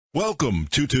Welcome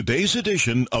to today's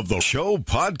edition of the show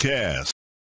podcast.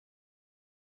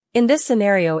 In this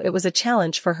scenario, it was a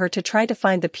challenge for her to try to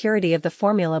find the purity of the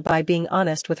formula by being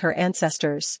honest with her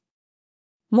ancestors.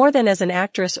 More than as an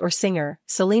actress or singer,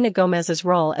 Selena Gomez's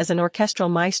role as an orchestral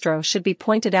maestro should be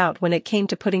pointed out when it came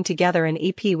to putting together an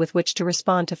EP with which to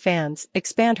respond to fans,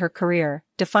 expand her career,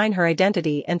 define her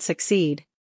identity and succeed.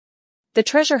 The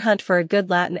treasure hunt for a good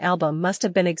Latin album must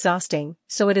have been exhausting,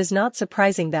 so it is not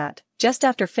surprising that, just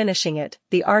after finishing it,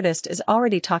 the artist is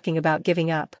already talking about giving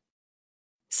up.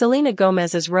 Selena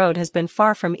Gomez's road has been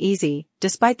far from easy,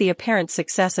 despite the apparent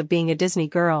success of being a Disney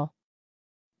girl.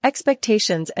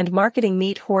 Expectations and marketing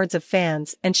meet hordes of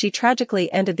fans, and she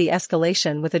tragically ended the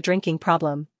escalation with a drinking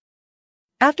problem.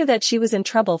 After that, she was in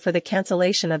trouble for the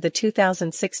cancellation of the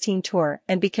 2016 tour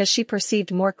and because she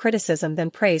perceived more criticism than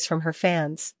praise from her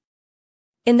fans.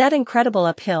 In that incredible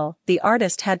uphill, the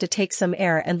artist had to take some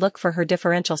air and look for her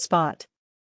differential spot.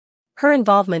 Her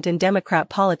involvement in Democrat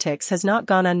politics has not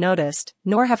gone unnoticed,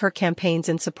 nor have her campaigns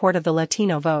in support of the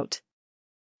Latino vote.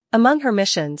 Among her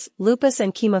missions, lupus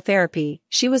and chemotherapy,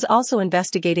 she was also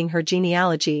investigating her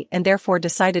genealogy and therefore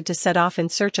decided to set off in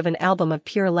search of an album of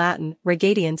pure Latin,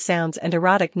 reggateon sounds and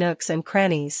erotic nooks and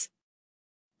crannies.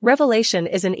 Revelation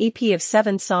is an EP of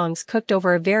 7 songs cooked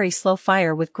over a very slow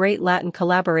fire with great Latin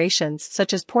collaborations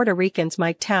such as Puerto Ricans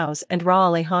Myke and Rauw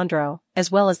Alejandro,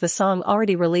 as well as the song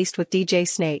already released with DJ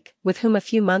Snake, with whom a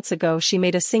few months ago she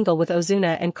made a single with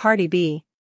Ozuna and Cardi B.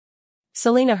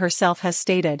 Selena herself has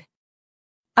stated,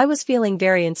 "I was feeling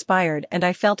very inspired and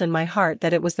I felt in my heart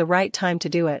that it was the right time to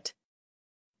do it.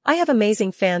 I have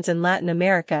amazing fans in Latin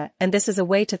America and this is a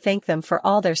way to thank them for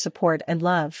all their support and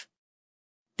love."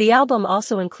 The album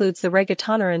also includes the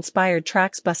reggaetonera-inspired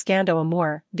tracks Buscando,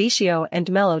 Amor, Vicio and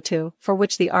Dmelo too, for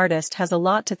which the artist has a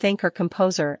lot to thank her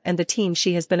composer and the team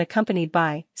she has been accompanied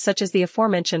by, such as the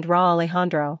aforementioned Rauw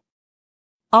Alejandro.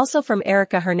 Also from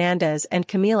Ericka, Hernandez and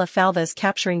Camila, Falvez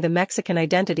capturing the Mexican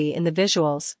identity in the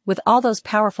visuals, with all those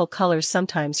powerful colors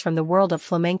sometimes from the world of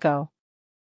flamenco.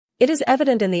 It is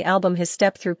evident in the album his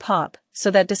step through pop, so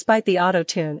that despite the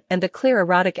auto-tune and the clear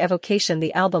erotic evocation,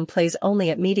 the album plays only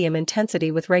at medium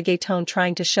intensity with reggaeton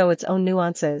trying to show its own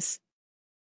nuances.